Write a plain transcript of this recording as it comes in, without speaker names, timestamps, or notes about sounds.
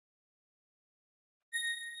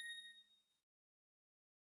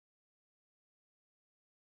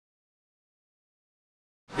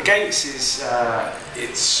The Gates is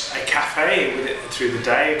it's a cafe with it through the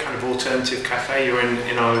day, a kind of alternative cafe. You're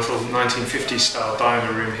in our little 1950s style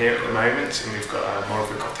dining room here at the moment, and we've got more of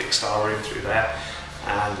a Gothic style room through there,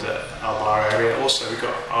 and our bar area. Also we've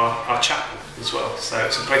got our chapel as well, so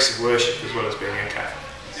it's a place of worship as well as being a cafe.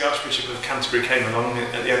 The Archbishop of Canterbury came along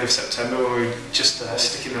at the end of September when we were just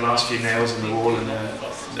sticking the last few nails in the wall, and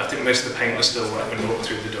I think most of the paint was still wet when we walked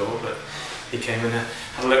through the door, but he came and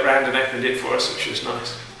had a look round and opened it for us, which was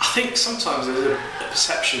nice. I think sometimes there's a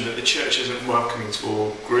perception that the church isn't welcoming to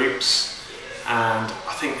all groups, and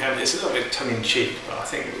I think it's a little bit tongue-in-cheek, but I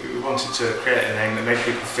think we wanted to create a name that made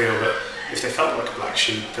people feel that if they felt like a black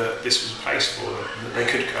sheep, that this was a place for them, that they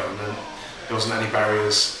could come, and there wasn't any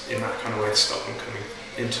barriers in that kind of way to stop them coming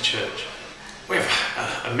into church. We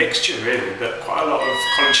have a mixture really, but quite a lot of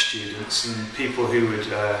college students and people who would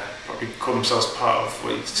probably call themselves part of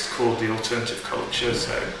what you'd call the alternative culture,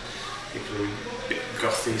 so people who are a bit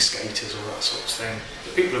gothy, skaters, all that sort of thing.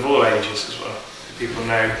 But people of all ages as well. People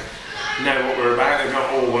know what we're about. They're not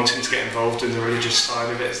all wanting to get involved in the religious side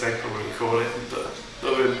of it, as they probably call it, but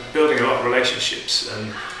we're building a lot of relationships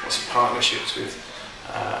and lots of partnerships with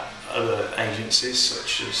other agencies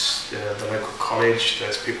such as the local college.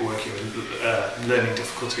 There's people working with learning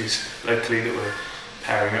difficulties locally that we're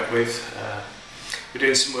pairing up with. We're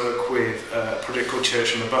doing some work with a project called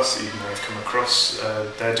Church on the Bus that you may have come across.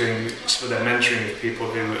 They're doing some of their mentoring of people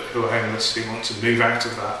who are homeless, who want to move out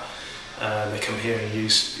of that. They come here and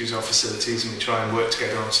use our facilities, and we try and work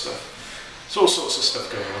together on stuff. There's all sorts of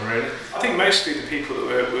stuff going on really. I think mostly the people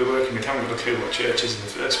that we're working with haven't got a clue what church is in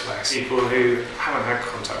the first place. People who haven't had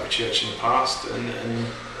contact with church in the past,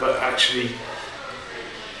 but actually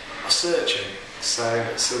are searching. So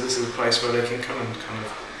this is a place where they can come and kind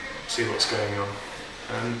of see what's going on.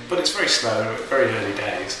 But it's very slow, very early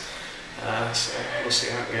days, so we'll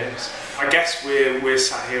see how it goes. I guess we're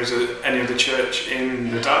sat here as any other church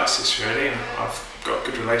in the diocese really. I've got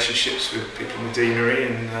good relationships with people in the deanery,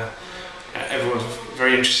 and everyone's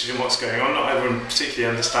very interested in what's going on. Not everyone particularly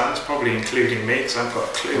understands, probably including me, because I haven't got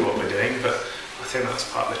a clue what we're doing, but I think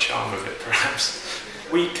that's part of the charm of it perhaps.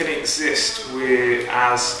 We can exist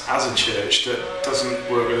as a church that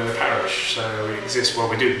doesn't work within a parish, so we exist, well,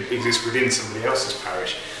 we do exist within somebody else's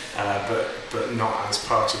parish, but not as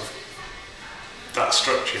part of that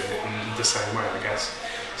structure in the same way, I guess.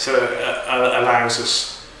 So it allows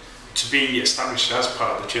us to be established as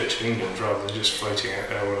part of the Church of England rather than just floating out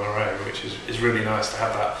there on our own, which is really nice to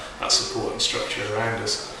have that support and structure around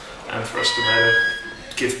us, and for us to be able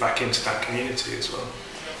to give back into that community as well.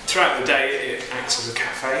 Throughout the day it acts as a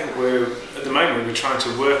cafe. At the moment we're trying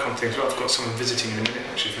to work on things. Well, I've got someone visiting in a minute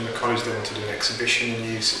actually from the college. They want to do an exhibition and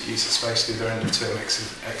use the space to do their end of term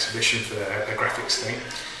exhibition for their graphics thing.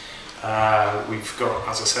 We've got,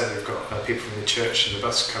 as I said, we've got people from the church and the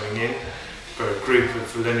bus coming in. We've got a group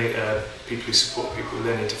of people who support people with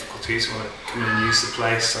learning difficulties who want to come in and use the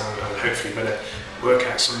place, and hopefully better work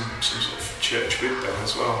out some sort of church with them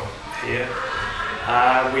as well here.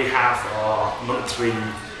 We have our monthly,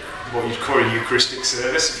 what you'd call a Eucharistic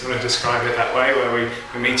service, if you want to describe it that way, where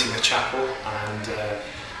we meet in the chapel, and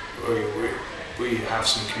we have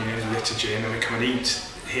some community liturgy, and then we come and eat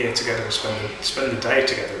here together and spend the day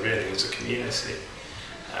together really as a community.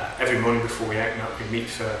 Every morning before we open up we meet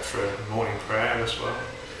for a morning prayer as well,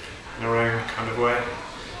 in our own kind of way.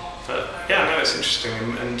 But yeah, no, it's interesting,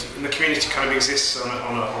 and the community kind of exists on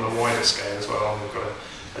a wider scale as well. We've got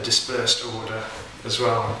a dispersed order as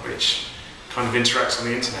well, which kind of interacts on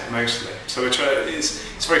the internet mostly. So it's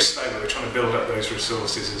very slow, but we're trying to build up those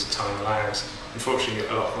resources as time allows. Unfortunately,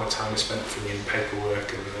 a lot of my time is spent filling in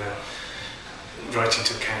paperwork and writing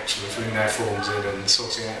to the council and filling their forms in and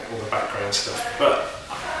sorting out all the background stuff. But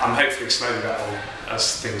I'm hopefully slowly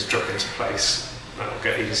as things drop into place, that'll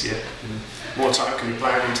get easier. More time can be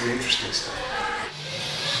ploughed into the interesting stuff.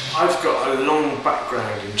 I've got a long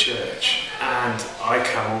background in church, and I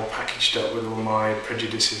come all packaged up with all my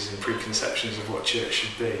prejudices and preconceptions of what church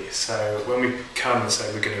should be. So when we come and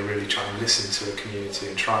say we're going to really try and listen to a community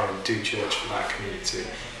and try and do church for that community,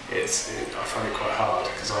 I find it quite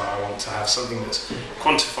hard, because I want to have something that's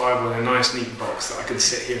quantifiable in a nice neat box that I can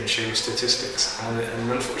sit here and show you statistics,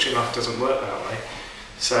 and unfortunately life doesn't work that way.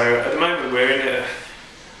 So at the moment we're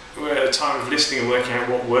at a time of listening and working out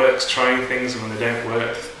what works, trying things, and when they don't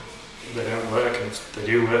work, and if they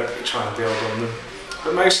do work, we try and build on them.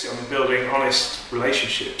 But mostly I'm building honest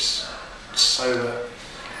relationships so that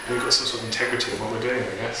we've got some sort of integrity in what we're doing,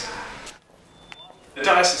 I guess. The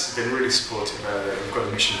diocese has been really supportive about it. We've got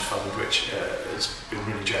a mission fund which has been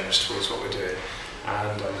really generous towards what we're doing,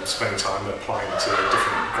 and I'm spending time applying to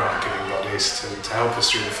different grant giving bodies to help us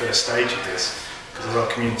through the first stage of this, because our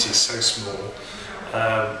community is so small.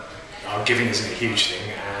 Our giving isn't a huge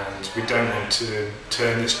thing, and we don't want to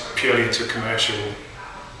turn this purely into a commercial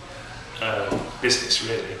business,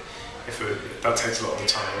 really. That takes a lot of the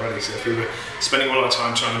time already. So if we were spending all our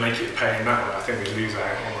time trying to make it pay in that way, I think we'd lose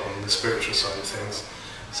out on the spiritual side of things.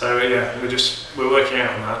 So yeah, we're working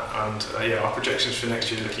out on that, and yeah, our projections for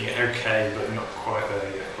next year are looking okay, but not quite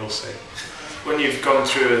there yet. We'll see. When you've gone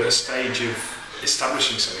through a stage of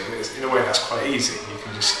establishing something, in a way that's quite easy. You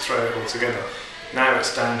can just throw it all together. Now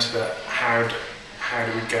it's down to that how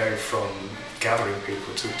do we go from gathering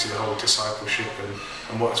people to the whole discipleship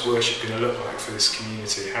and what is worship going to look like for this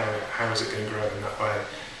community? How is it going to grow in that way?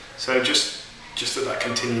 So just that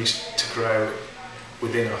continues to grow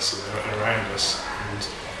within us and around us,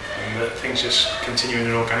 and that things just continue in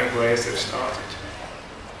an organic way as they've started.